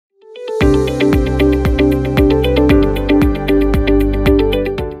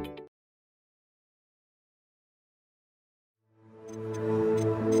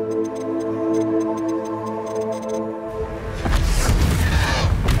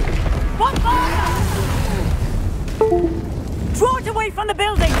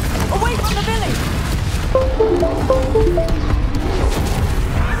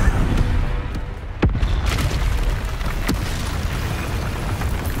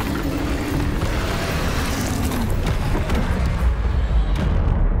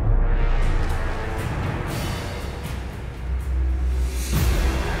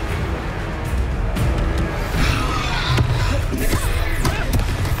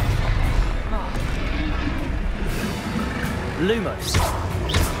Lumos.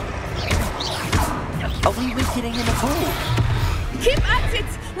 Are we weakening him at all? Keep at it!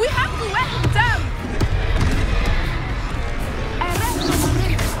 We have to wear him down!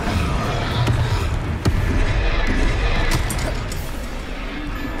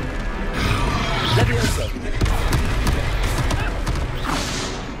 Levioso.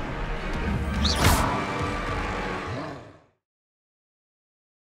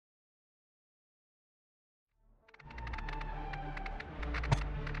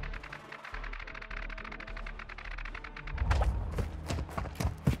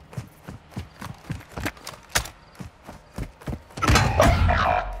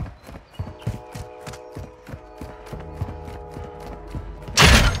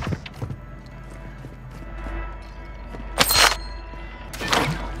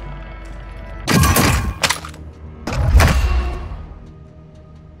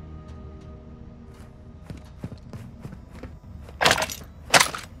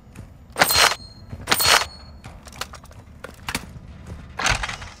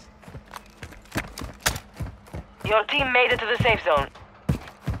 Your team made it to the safe zone.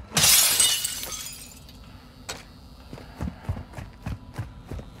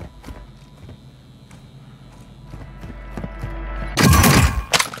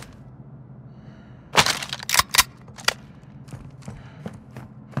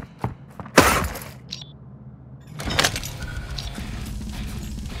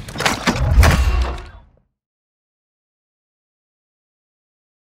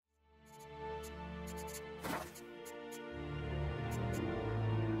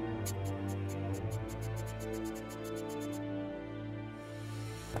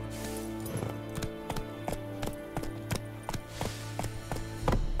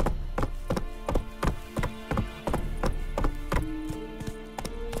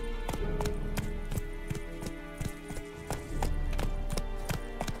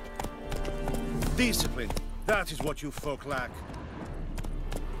 Discipline. That is what you folk lack.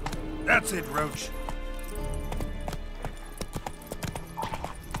 That's it, Roach.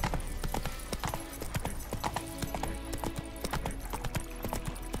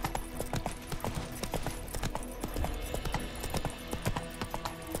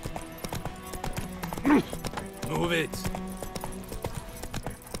 Move it.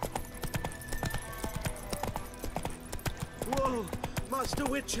 Whoa, Master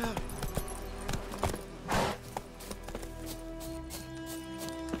Witcher.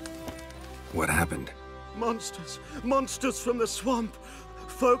 What happened? Monsters. Monsters from the swamp.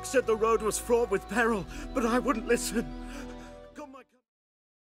 Folk said the road was fraught with peril, but I wouldn't listen. Got my...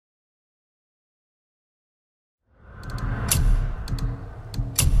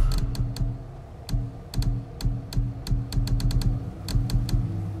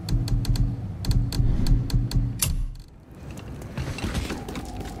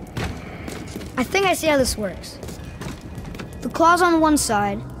 I think I see how this works. The claw's on one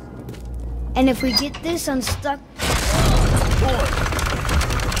side, and if we get this unstuck...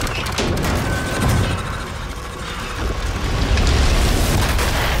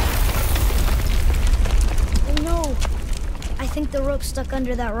 Oh no! I think the rope's stuck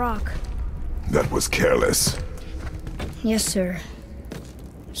under that rock. That was careless. Yes, sir.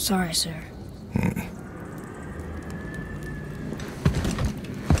 Sorry, sir.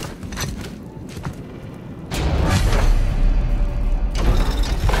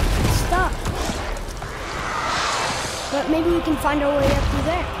 But maybe we can find our way up through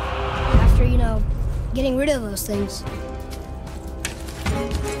there. After, you know, getting rid of those things.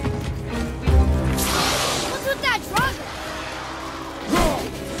 What's with that Drago?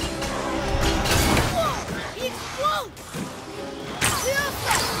 Whoa! He explodes!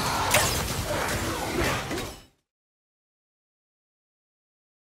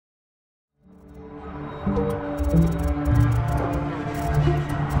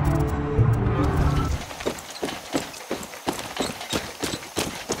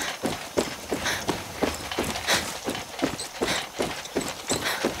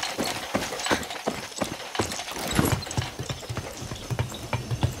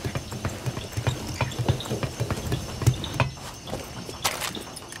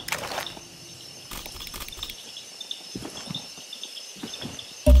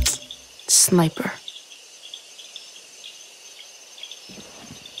 Sniper.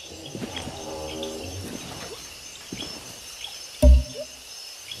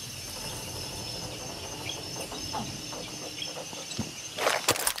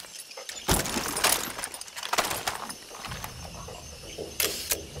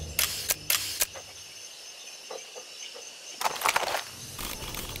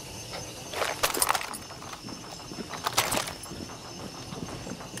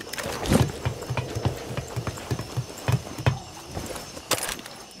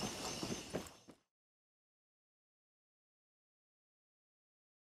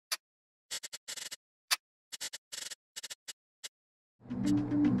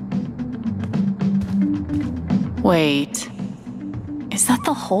 Wait, is that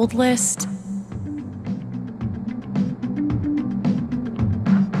the hold list?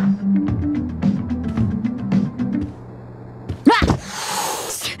 Ah!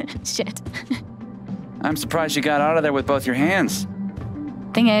 Shit. I'm surprised you got out of there with both your hands.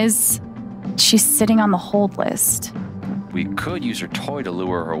 Thing is, she's sitting on the hold list. We could use her toy to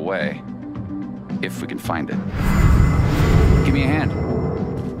lure her away. If we can find it. Give me a hand.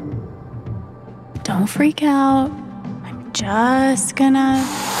 Don't freak out. I'm just gonna...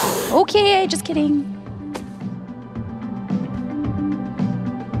 Okay, just kidding.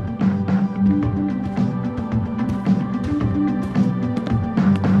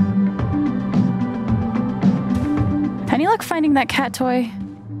 Any luck finding that cat toy?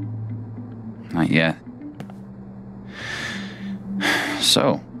 Not yet.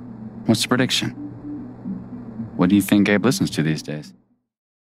 So, what's the prediction? What do you think Gabe listens to these days?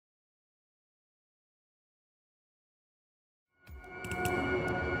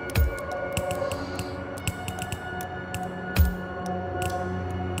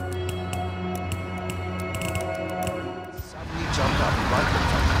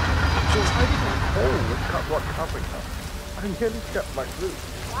 What covering her? I nearly kept my group.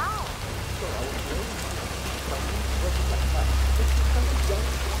 Wow. So I was doing something like that. It's kind of young,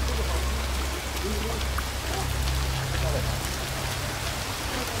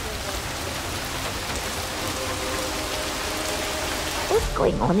 What's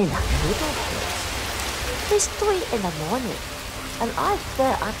going on in that neighborhood? It's 3 in the morning, and I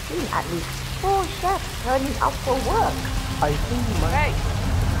swear I've seen at least 4 chefs turning up for work. I think you might... Hey,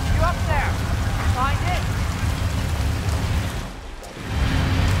 you up there? Find it.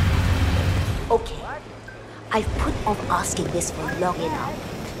 Okay, I've put off asking this for long enough.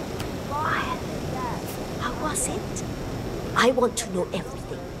 How was it? I want to know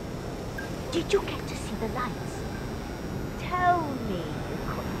everything. Did you get to see the lights? Tell me you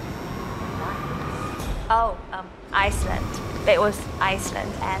got to see the lights. Oh, Iceland. It was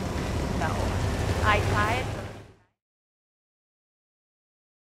Iceland, and no, I tried.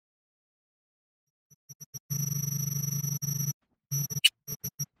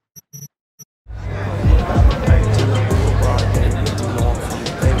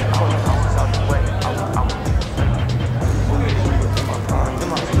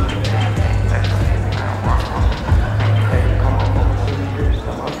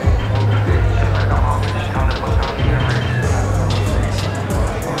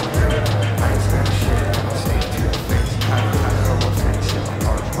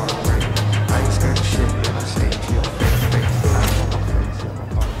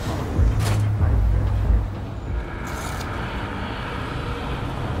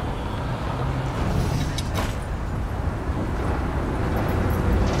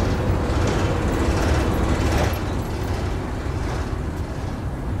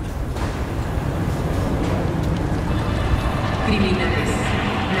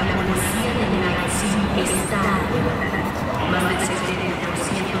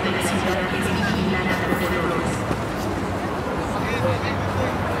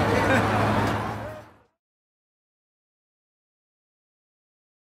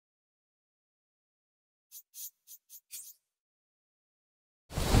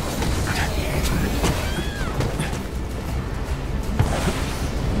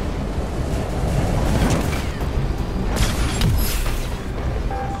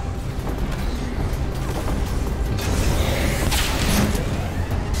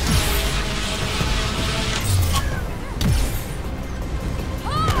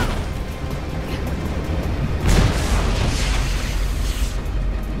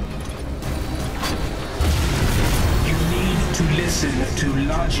 To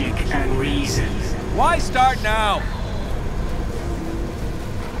logic and reason. Why start now?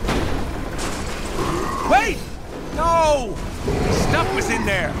 Wait! No! Stuff was in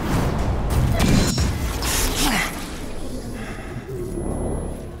there!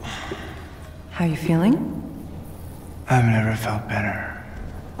 How you feeling? I've never felt better.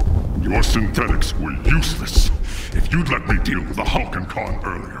 Your synthetics were useless. If you'd let me deal with the Hulk and Khan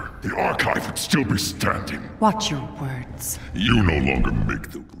earlier. the archive would still be standing. Watch your words. You no longer make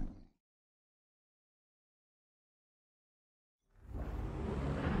the rules.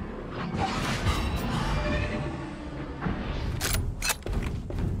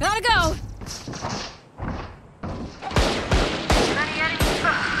 Gotta go!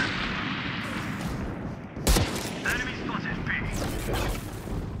 Enemy spotted B.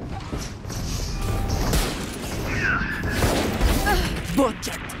 Both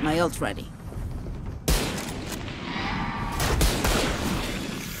checked. My ult's ready.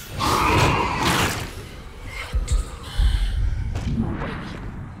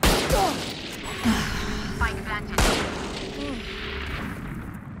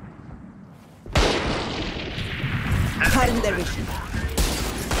 Cutting their vision.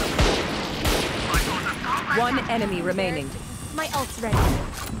 One enemy remaining. My ult's ready.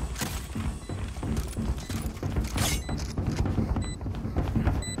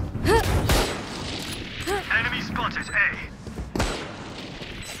 Enemy spotted A.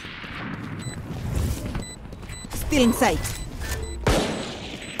 Still in sight.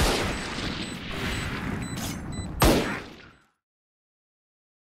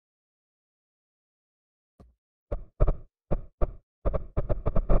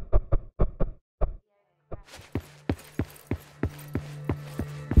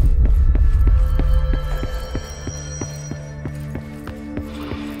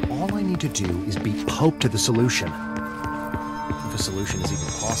 All I need to do is beat Pope to the solution. If a solution is even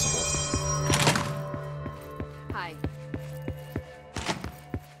possible. Hi.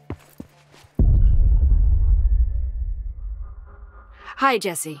 Hi,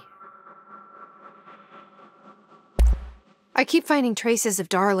 Jesse. I keep finding traces of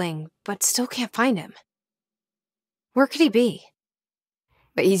Darling, but still can't find him. Where could he be?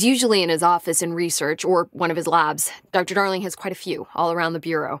 But he's usually in his office in research or one of his labs. Dr. Darling has quite a few all around the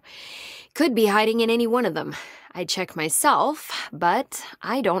bureau. Could be hiding in any one of them. I check myself, but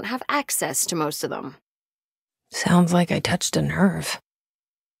I don't have access to most of them. Sounds like I touched a nerve.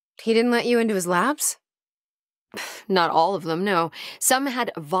 He didn't let you into his labs? Not all of them, no. Some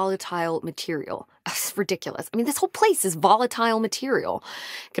had volatile material. It's ridiculous. I mean, this whole place is volatile material.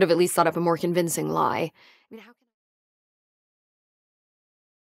 Could have at least thought up a more convincing lie. I mean, how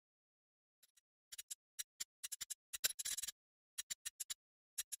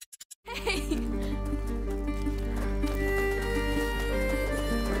Hey!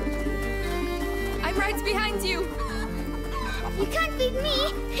 I'm right behind you! You can't beat me!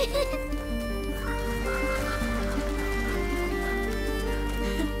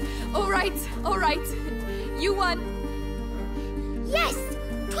 All right. You won. Yes!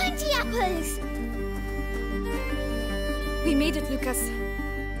 20 apples! We made it, Lucas.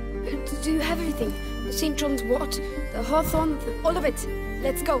 Do you have everything? The St. John's wort, the hawthorn, all of it.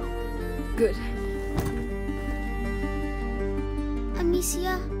 Let's go. Good.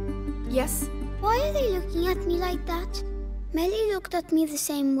 Amicia? Yes? Why are they looking at me like that? Melly looked at me the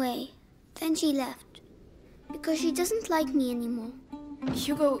same way. Then she left. Because she doesn't like me anymore.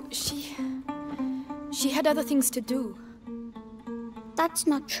 Hugo, she had other things to do. That's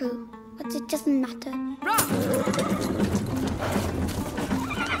not true, but it doesn't matter.